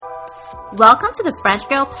Welcome to the French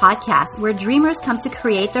Girl Podcast, where dreamers come to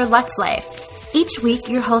create their Lux life. Each week,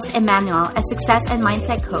 your host Emmanuel, a success and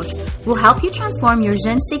mindset coach, will help you transform your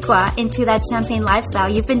je ne sais quoi into that champagne lifestyle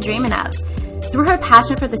you've been dreaming of. Through her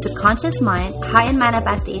passion for the subconscious mind, high-end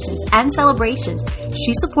manifestations, and celebrations,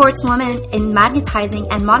 she supports women in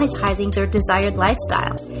magnetizing and monetizing their desired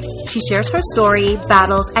lifestyle. She shares her story,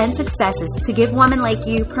 battles, and successes to give women like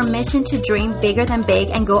you permission to dream bigger than big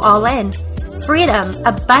and go all in. Freedom,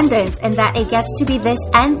 abundance, and that it gets to be this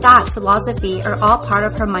and that philosophy are all part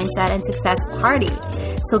of her mindset and success party.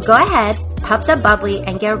 So go ahead, pop the bubbly,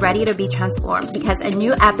 and get ready to be transformed because a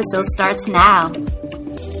new episode starts now.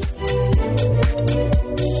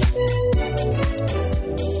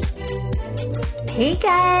 Hey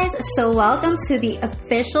guys, so welcome to the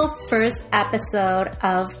official first episode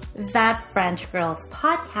of That French Girls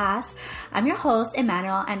podcast. I'm your host,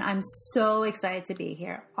 Emmanuel, and I'm so excited to be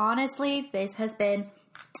here. Honestly, this has been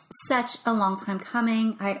such a long time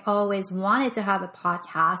coming. I always wanted to have a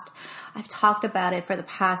podcast. I've talked about it for the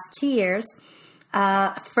past 2 years.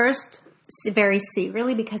 First, very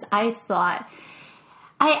secretly, because I thought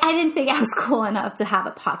I didn't think I was cool enough to have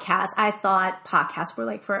a podcast. I thought podcasts were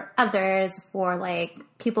like for others, for like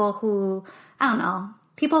people who, I don't know,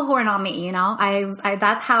 people who are not me, you know?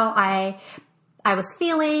 That's how I was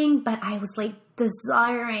feeling, but I was like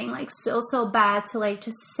desiring like so bad to like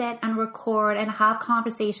just sit and record and have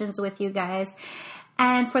conversations with you guys.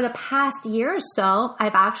 And for the past year or so,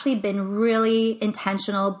 I've actually been really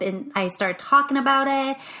intentional. I started talking about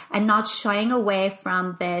it and not shying away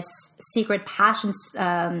from this secret passion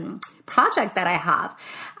project that I have,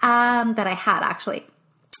 that I had actually.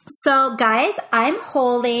 So guys, I'm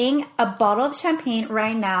holding a bottle of champagne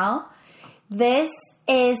right now. This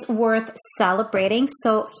is worth celebrating.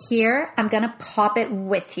 So here, I'm going to pop it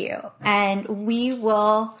with you and we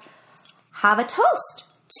will have a toast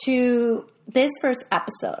to this first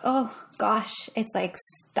episode. Oh gosh, it's like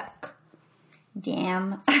stuck.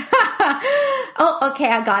 Damn. Oh, okay,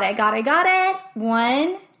 I got it.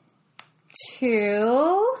 1,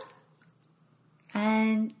 2,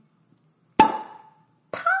 and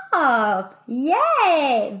pop.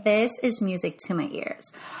 Yay! This is music to my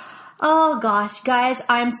ears. Oh gosh, guys,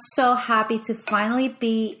 I'm so happy to finally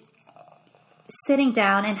be sitting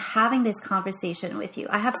down and having this conversation with you.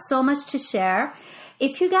 I have so much to share.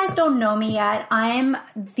 If you guys don't know me yet, I'm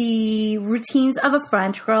the Routines of a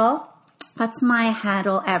French Girl. That's my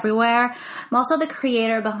handle everywhere. I'm also the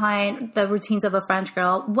creator behind the Routines of a French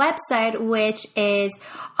Girl website, which is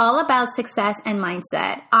all about success and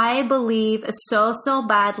mindset. I believe so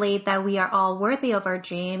badly that we are all worthy of our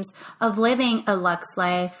dreams, of living a Lux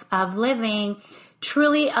life, of living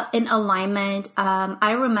truly in alignment.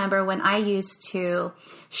 I remember when I used to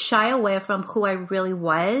shy away from who I really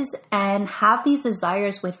was and have these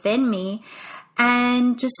desires within me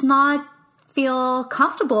and just not feel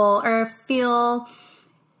comfortable or feel,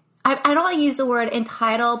 I don't want to use the word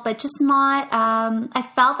entitled, but just not, I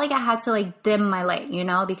felt like I had to like dim my light, you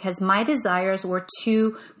know, because my desires were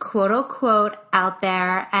too quote unquote out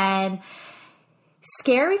there and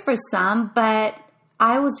scary for some, but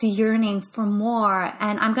I was yearning for more,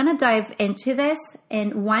 and I'm going to dive into this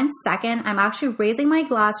in 1 second. I'm actually raising my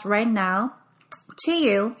glass right now to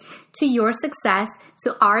you, to your success,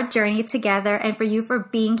 to our journey together, and for you for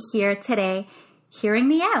being here today, hearing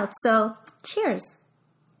me out. So, cheers.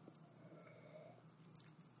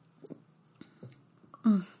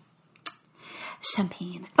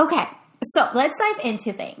 Champagne. Okay. So let's dive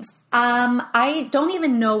into things. I don't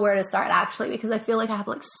even know where to start actually, because I feel like I have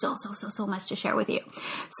like so much to share with you.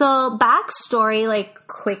 So backstory, like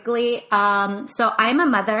quickly. So I'm a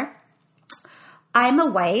mother, I'm a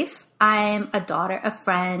wife, I'm a daughter, a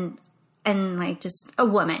friend, and like just a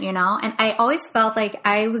woman, you know? And I always felt like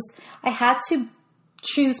I had to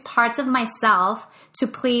choose parts of myself to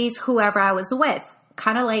please whoever I was with,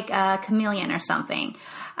 kind of like a chameleon or something.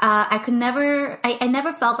 I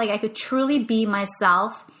never felt like I could truly be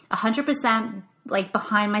myself, 100% like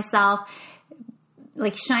behind myself,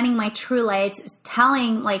 like shining my true lights,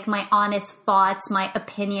 telling like my honest thoughts, my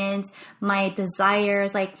opinions, my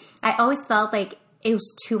desires. Like I always felt like it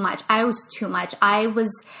was too much. I was too much. I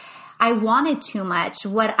wanted too much.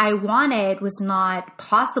 What I wanted was not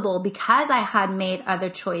possible because I had made other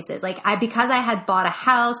choices. Because I had bought a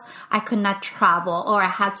house, I could not travel, or I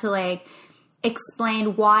had to like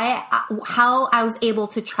explain how I was able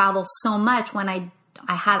to travel so much when I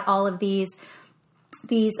had all of these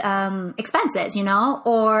expenses, you know,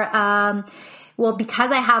 or, well,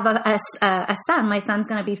 because I have a son, my son's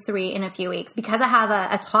going to be 3 in a few weeks, because I have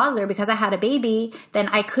a toddler, because I had a baby, then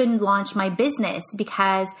I couldn't launch my business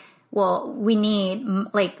because well, we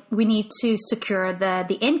need to secure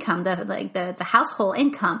the income, the household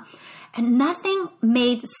income. And nothing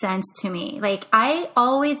made sense to me. Like, I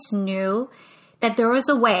always knew that there was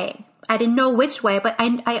a way. I didn't know which way, but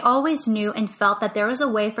I always knew and felt that there was a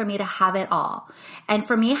way for me to have it all. And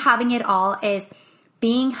for me, having it all is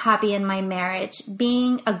being happy in my marriage,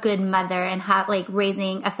 being a good mother, and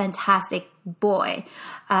raising a fantastic boy,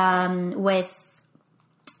 with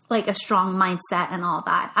like a strong mindset and all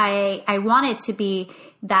that. I wanted to be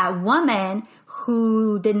that woman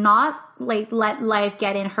who did not let life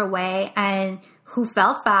get in her way, and who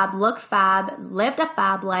felt fab, looked fab, lived a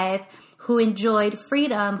fab life, who enjoyed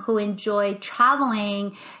freedom, who enjoyed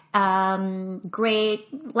traveling,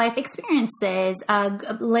 great life experiences,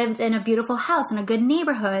 lived in a beautiful house in a good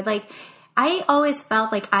neighborhood. Like, I always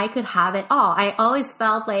felt like I could have it all. I always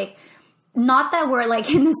felt like, not that we're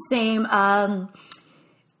like in the same,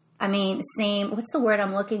 what's the word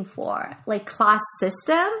I'm looking for? Like, class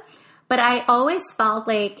system. But I always felt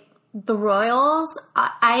like the royals,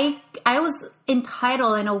 I was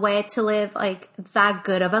entitled in a way to live like that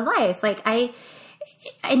good of a life. Like, I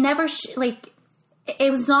never,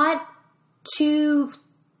 it was not too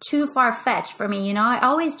far-fetched for me, you know? I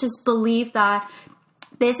always just believed that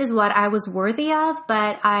this is what I was worthy of,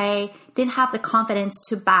 but I didn't have the confidence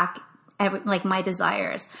to back my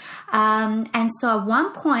desires. And so at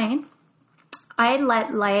one point, I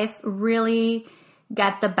let life really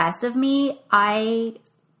get the best of me. I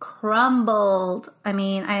crumbled. I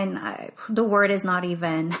mean, the word is not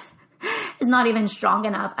even, is not even strong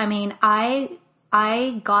enough. I mean, I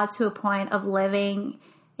got to a point of living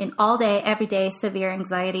in all day, every day, severe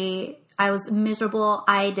anxiety. I was miserable.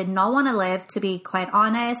 I did not want to live, to be quite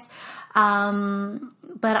honest.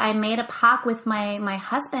 But I made a pact with my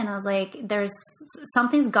husband. I was like,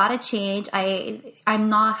 something's got to change. I'm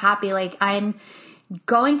not happy. Like, I'm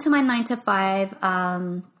going to my 9 to 5.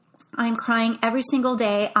 I'm crying every single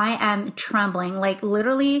day. I am trembling. Like,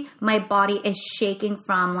 literally my body is shaking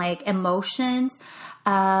from like emotions.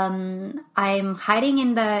 I'm hiding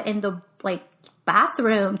in the like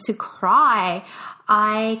bathroom to cry.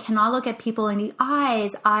 I cannot look at people in the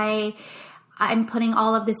eyes. I'm putting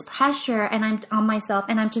all of this pressure and I'm on myself,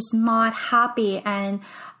 and I'm just not happy, and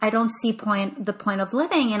I don't see the point of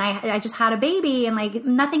living. And I just had a baby, and like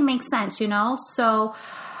nothing makes sense, you know? So,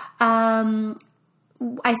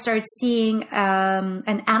 I started seeing,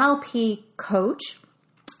 an NLP coach,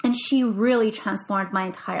 and she really transformed my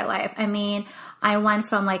entire life. I mean, I went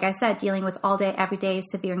from, like I said, dealing with all day, every day,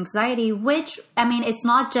 severe anxiety, which, I mean, it's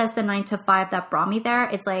not just the 9 to 5 that brought me there.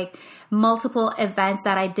 It's like multiple events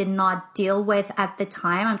that I did not deal with at the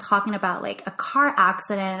time. I'm talking about like a car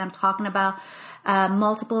accident. I'm talking about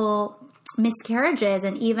multiple miscarriages,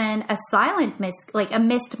 and even a silent a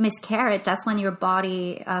missed miscarriage. That's when your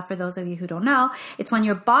body, for those of you who don't know, it's when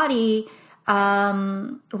your body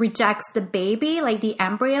rejects the baby, like the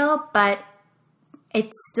embryo, but it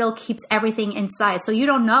still keeps everything inside. So you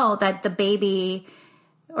don't know that the baby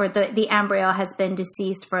or the embryo has been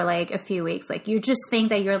deceased for like a few weeks. Like, you just think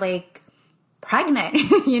that you're like pregnant,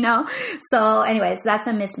 you know? So anyways, that's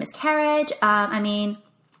a missed miscarriage. What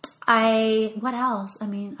else? I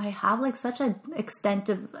mean, I have like such an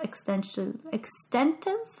extensive,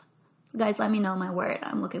 guys, let me know my word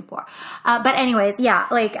I'm looking for. But anyways, yeah,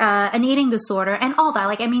 like, an eating disorder and all that.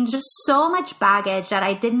 Like, I mean, just so much baggage that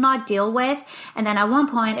I did not deal with. And then at one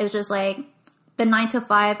point it was just like the 9 to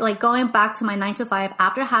 5, like going back to my 9 to 5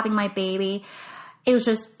 after having my baby, it was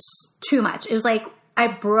just too much. It was like, I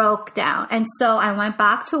broke down. And so I went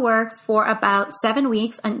back to work for about 7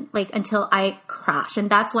 weeks until I crashed. And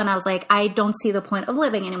that's when I was like, I don't see the point of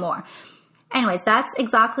living anymore. Anyways, that's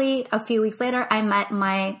exactly a few weeks later, I met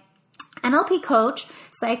my NLP coach,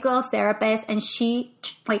 psychotherapist, and she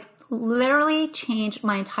like literally changed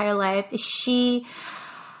my entire life. She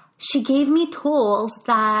gave me tools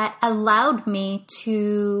that allowed me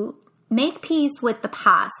to make peace with the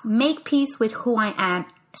past, make peace with who I am,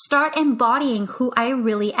 start embodying who I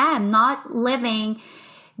really am, not living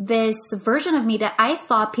this version of me that I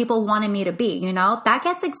thought people wanted me to be, you know? That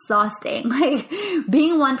gets exhausting. Like,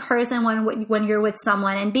 being one person when you're with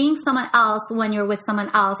someone, and being someone else when you're with someone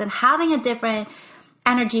else, and having a different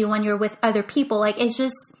energy when you're with other people. Like,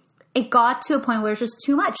 it got to a point where it's just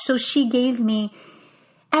too much. So she gave me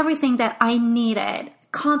everything that I needed: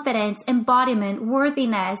 confidence, embodiment,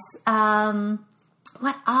 worthiness,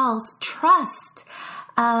 what else? Trust.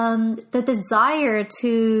 The desire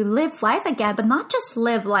to live life again, but not just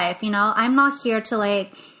live life, you know? I'm not here to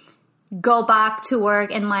like go back to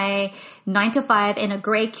work in my 9 to 5 in a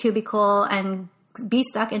gray cubicle and be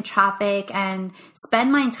stuck in traffic and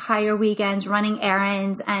spend my entire weekends running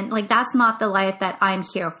errands. And like, that's not the life that I'm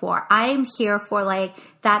here for. I'm here for like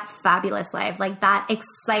that fabulous life, like that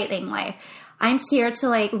exciting life. I'm here to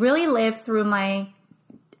like really live through my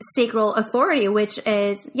sacral authority, which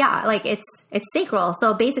is, like it's sacral.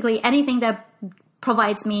 So basically anything that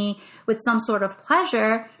provides me with some sort of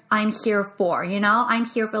pleasure, I'm here for, I'm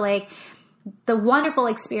here for like the wonderful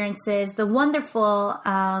experiences, the wonderful,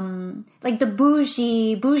 like the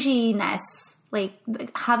bouginess, like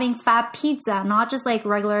having fab pizza, not just like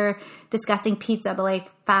regular disgusting pizza, but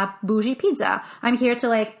like fab bougie pizza. I'm here to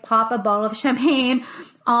like pop a bottle of champagne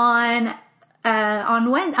on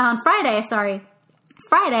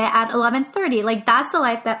Friday at 11:30. Like, that's the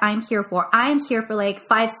life that I'm here for. I'm here for like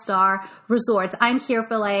 5-star resorts. I'm here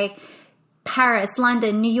for like Paris,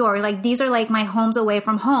 London, New York. Like, these are like my homes away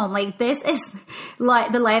from home. Like, this is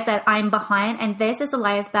like the life that I'm behind, and this is a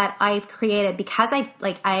life that I've created because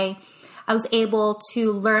I was able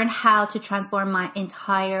to learn how to transform my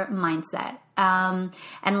entire mindset, and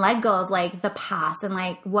let go of like the past and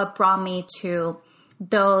like what brought me to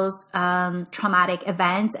those traumatic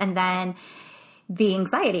events, and then the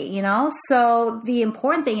anxiety, So the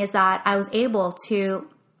important thing is that I was able to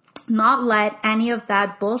not let any of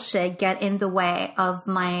that bullshit get in the way of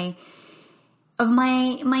my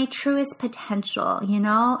truest potential,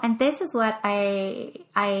 And this is what that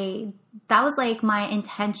was like my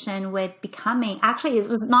intention with becoming. Actually, it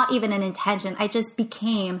was not even an intention. I just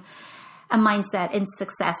became a mindset and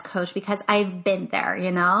success coach because I've been there,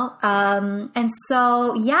 And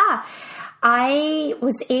so, I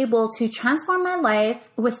was able to transform my life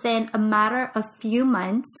within a matter of few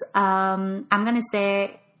months. I'm going to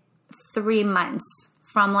say 3 months,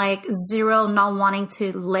 from like zero, not wanting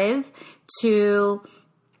to live, to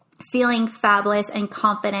feeling fabulous and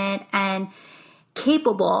confident and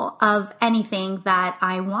capable of anything that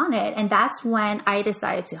I wanted. And that's when I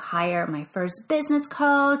decided to hire my first business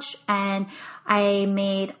coach, and I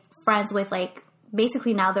made friends with like,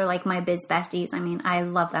 basically now they're like my biz besties. I mean, I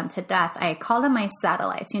love them to death. I call them my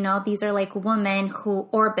satellites, These are like women who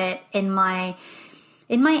orbit in my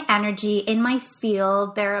energy, in my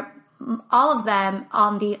field. They're all of them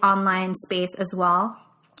on the online space as well.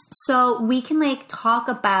 So we can like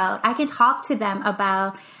I can talk to them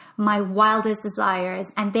about my wildest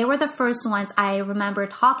desires. And they were the first ones I remember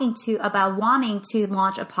talking to about wanting to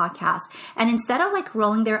launch a podcast. And instead of like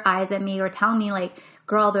rolling their eyes at me or telling me like,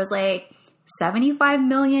 girl, there's like 75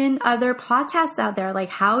 million other podcasts out there. Like,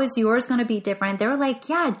 how is yours going to be different? They were like,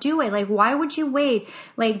 yeah, do it. Like, why would you wait?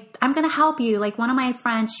 Like, I'm going to help you. Like, one of my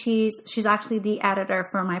friends, she's actually the editor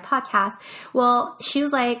for my podcast. Well, she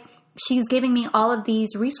was like, she's giving me all of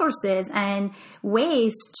these resources and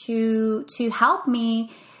ways to help me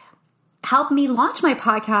launch my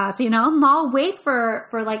podcast, not wait for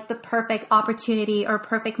like the perfect opportunity or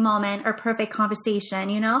perfect moment or perfect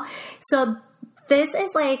conversation, So this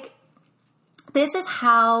is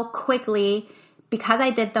how quickly, because I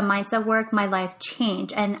did the mindset work, my life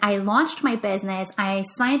changed, and I launched my business. I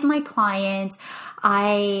signed my clients.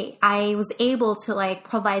 I was able to like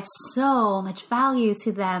provide so much value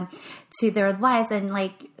to them, to their lives, and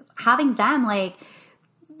like having them like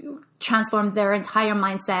transform their entire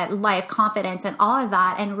mindset, life, confidence, and all of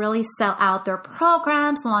that, and really sell out their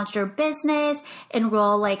programs, launch their business,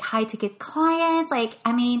 enroll like high ticket clients. Like,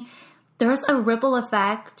 I mean, there's a ripple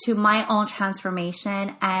effect to my own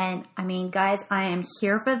transformation. And I mean, guys, I am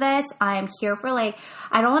here for this. I am here for like,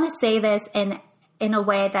 I don't want to say this in a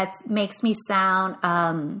way that makes me sound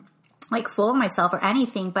like full of myself or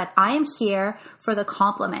anything, but I am here for the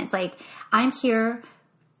compliments. Like, I'm here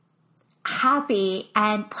happy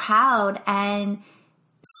and proud and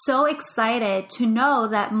so excited to know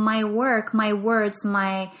that my work, my words,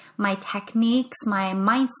 my techniques, my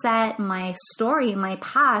mindset, my story, my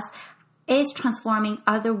past is transforming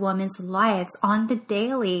other women's lives on the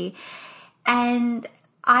daily. And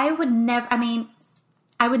I would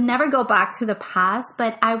never go back to the past,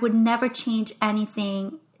 but I would never change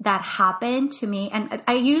anything that happened to me. And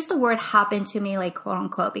I use the word happened to me, like, quote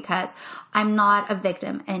unquote, because I'm not a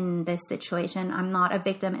victim in this situation. I'm not a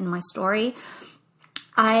victim in my story.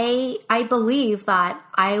 I believe that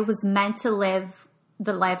I was meant to live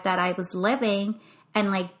the life that I was living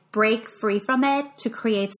and like break free from it to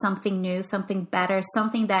create something new, something better,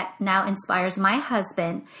 something that now inspires my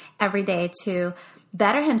husband every day to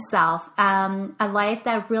better himself. A life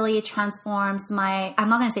that really transforms I'm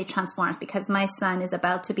not going to say transforms because my son is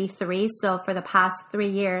about to be 3. So for the past 3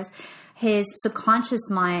 years, his subconscious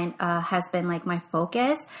mind has been like my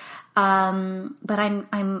focus. But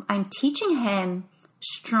I'm teaching him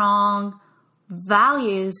strong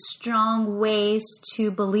values, strong ways to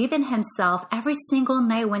believe in himself, every single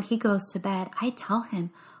night when he goes to bed, I tell him,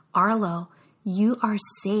 Arlo, you are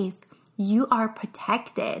safe. You are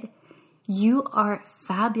protected. You are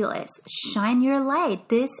fabulous. Shine your light.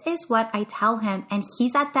 This is what I tell him. And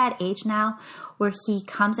he's at that age now where he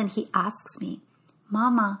comes and he asks me,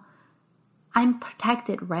 Mama, I'm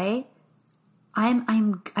protected, right?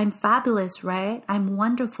 I'm fabulous, right? I'm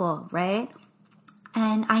wonderful, right?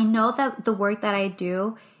 And I know that the work that I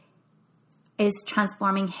do is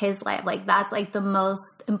transforming his life. Like that's like the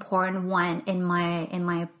most important one in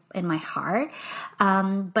my heart.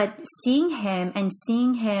 But seeing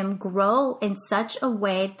him grow in such a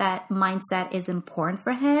way that mindset is important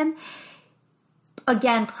for him,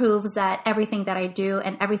 again, proves that everything that I do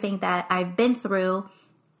and everything that I've been through,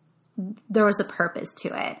 there was a purpose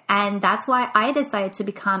to it. And that's why I decided to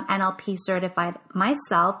become NLP certified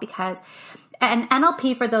myself, because and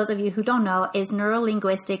NLP, for those of you who don't know, is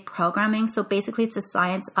neuro-linguistic programming. So basically it's a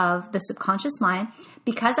science of the subconscious mind.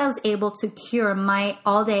 Because I was able to cure my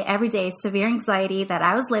all day, every day severe anxiety that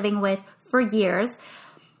I was living with for years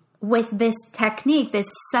with this technique, this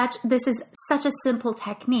is such a simple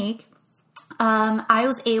technique. I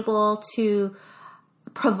was able to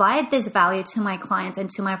provide this value to my clients and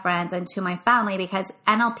to my friends and to my family because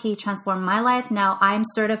NLP transformed my life. Now I'm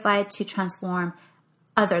certified to transform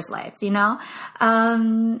others' lives, you know?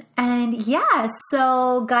 And yeah,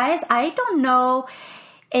 so guys, I don't know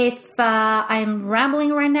if I'm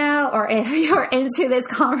rambling right now or if you're into this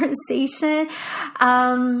conversation.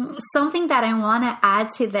 Something that I want to add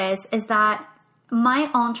to this is that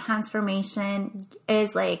my own transformation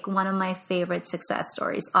is like one of my favorite success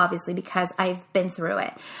stories, obviously, because I've been through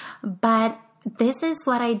it. But this is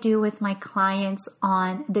what I do with my clients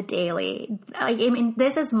on the daily. I mean,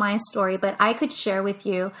 this is my story, but I could share with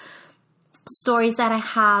you stories that I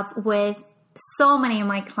have with so many of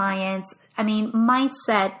my clients. I mean,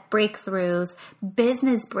 mindset breakthroughs,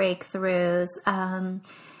 business breakthroughs,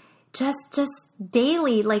 just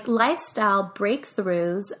daily, like lifestyle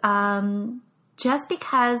breakthroughs, just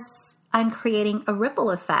because I'm creating a ripple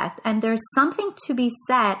effect. And there's something to be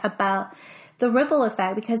said about the ripple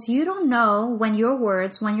effect, because you don't know when your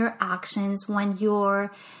words, when your actions, when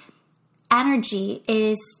your energy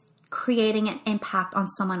is creating an impact on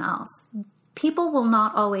someone else. People will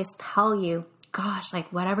not always tell you, gosh,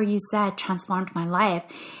 like whatever you said transformed my life.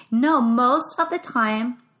 No, most of the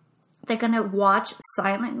time they're going to watch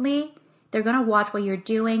silently. They're going to watch what you're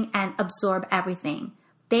doing and absorb everything.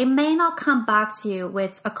 They may not come back to you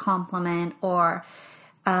with a compliment or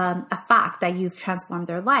a fact that you've transformed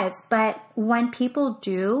their lives. But when people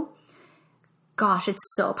do, gosh,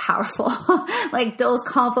 it's so powerful. Like those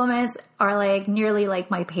compliments are like nearly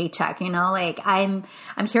like my paycheck, you know, like I'm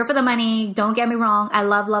here for the money. Don't get me wrong. I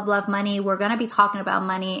love, love, love money. We're going to be talking about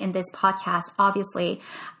money in this podcast, obviously,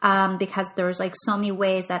 because there's like so many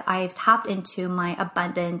ways that I've tapped into my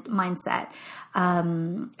abundant mindset,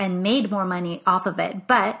 and made more money off of it.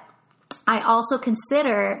 But I also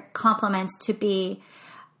consider compliments to be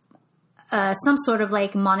some sort of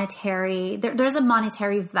like monetary, there's a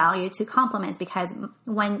monetary value to compliments, because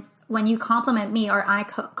when you compliment me or I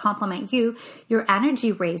compliment you, your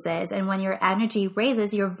energy raises. And when your energy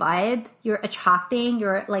raises, your vibe, you're attracting,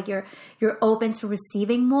 you're open to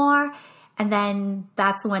receiving more. And then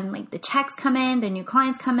that's when like the checks come in, the new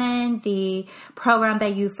clients come in, the program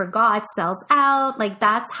that you forgot sells out. Like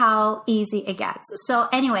that's how easy it gets. So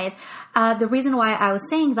anyways, the reason why I was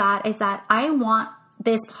saying that is that I want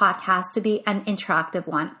this podcast to be an interactive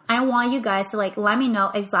one. I want you guys to like let me know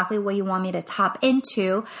exactly what you want me to tap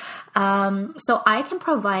into, so I can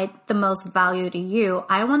provide the most value to you.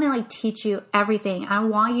 I want to like teach you everything. I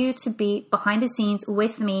want you to be behind the scenes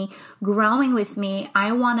with me, growing with me.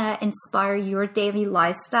 I want to inspire your daily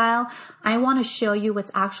lifestyle. I want to show you what's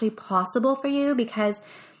actually possible for you, because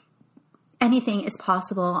anything is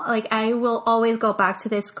possible. Like I will always go back to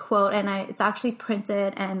this quote, and it's actually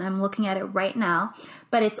printed and I'm looking at it right now,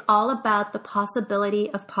 but it's all about the possibility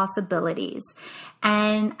of possibilities.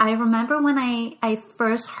 And I remember when I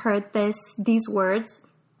first heard these words,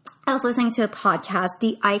 I was listening to a podcast,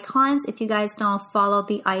 The Icons. If you guys don't follow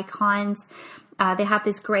The Icons, they have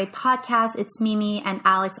this great podcast. It's Mimi and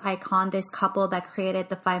Alex Icon, this couple that created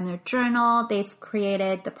the 5-Minute Journal. They've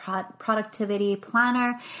created the Productivity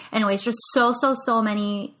Planner. Anyways, just so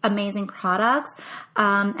many amazing products.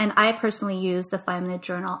 And I personally use the 5-Minute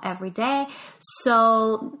Journal every day.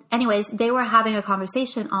 So anyways, they were having a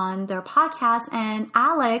conversation on their podcast, and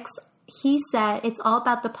Alex, he said, it's all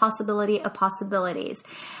about the possibility of possibilities.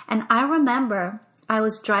 And I remember I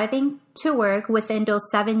was driving to work within those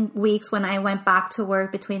 7 weeks when I went back to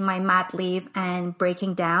work between my mat leave and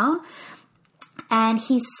breaking down. And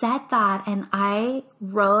he said that, and I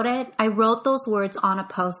wrote it. I wrote those words on a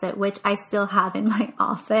Post-it, which I still have in my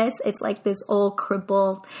office. It's like this old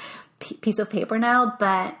crumpled piece of paper now,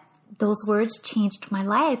 but those words changed my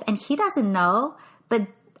life. And he doesn't know,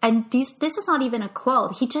 this is not even a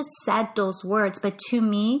quote. He just said those words, but to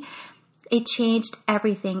me, it changed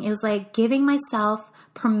everything. It was like giving myself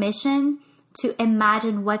permission to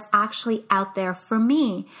imagine what's actually out there for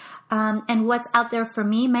me. And what's out there for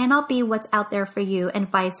me may not be what's out there for you, and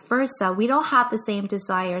vice versa. We don't have the same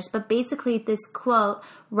desires, but basically this quote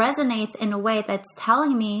resonates in a way that's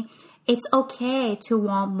telling me it's okay to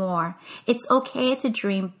want more. It's okay to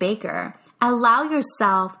dream bigger. Allow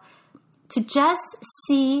yourself to just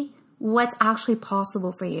see what's actually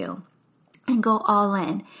possible for you and go all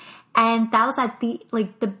in. And that was at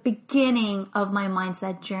the beginning of my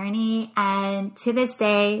mindset journey. And to this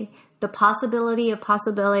day, the possibility of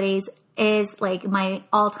possibilities is like my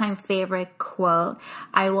all-time favorite quote.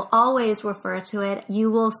 I will always refer to it. You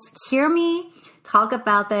will hear me talk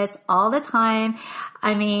about this all the time.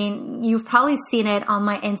 I mean, you've probably seen it on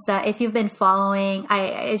my Insta if you've been following.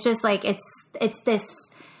 It's just like it's this,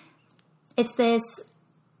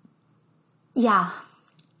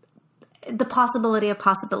 the possibility of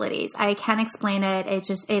possibilities. I can't explain it. It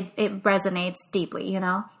resonates deeply, you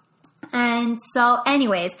know? And so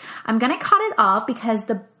anyways, I'm going to cut it off because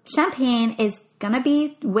the champagne is going to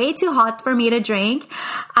be way too hot for me to drink.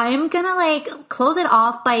 I'm going to close it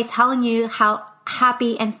off by telling you how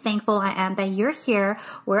happy and thankful I am that you're here.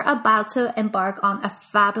 We're about to embark on a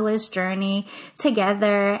fabulous journey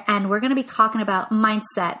together, and we're going to be talking about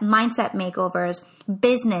mindset makeovers,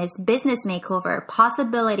 business makeover,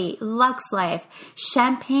 possibility, Lux Life,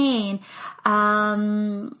 champagne,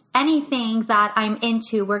 anything that I'm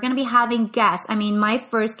into. We're going to be having guests. I mean, my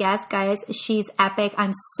first guest, guys, she's epic.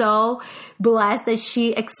 I'm so blessed that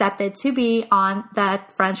she accepted to be on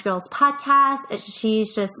that French Girls podcast.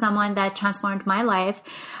 She's just someone that transformed my life.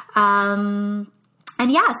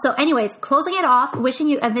 And yeah, so anyways, closing it off, wishing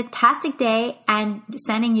you a fantastic day and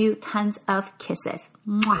sending you tons of kisses.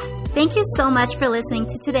 Mwah. Thank you so much for listening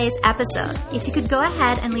to today's episode. If you could go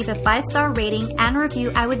ahead and leave a 5-star rating and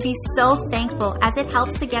review, I would be so thankful, as it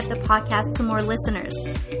helps to get the podcast to more listeners.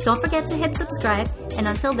 Don't forget to hit subscribe, and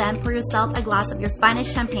until then, pour yourself a glass of your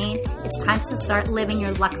finest champagne. It's time to start living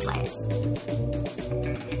your Lux Life.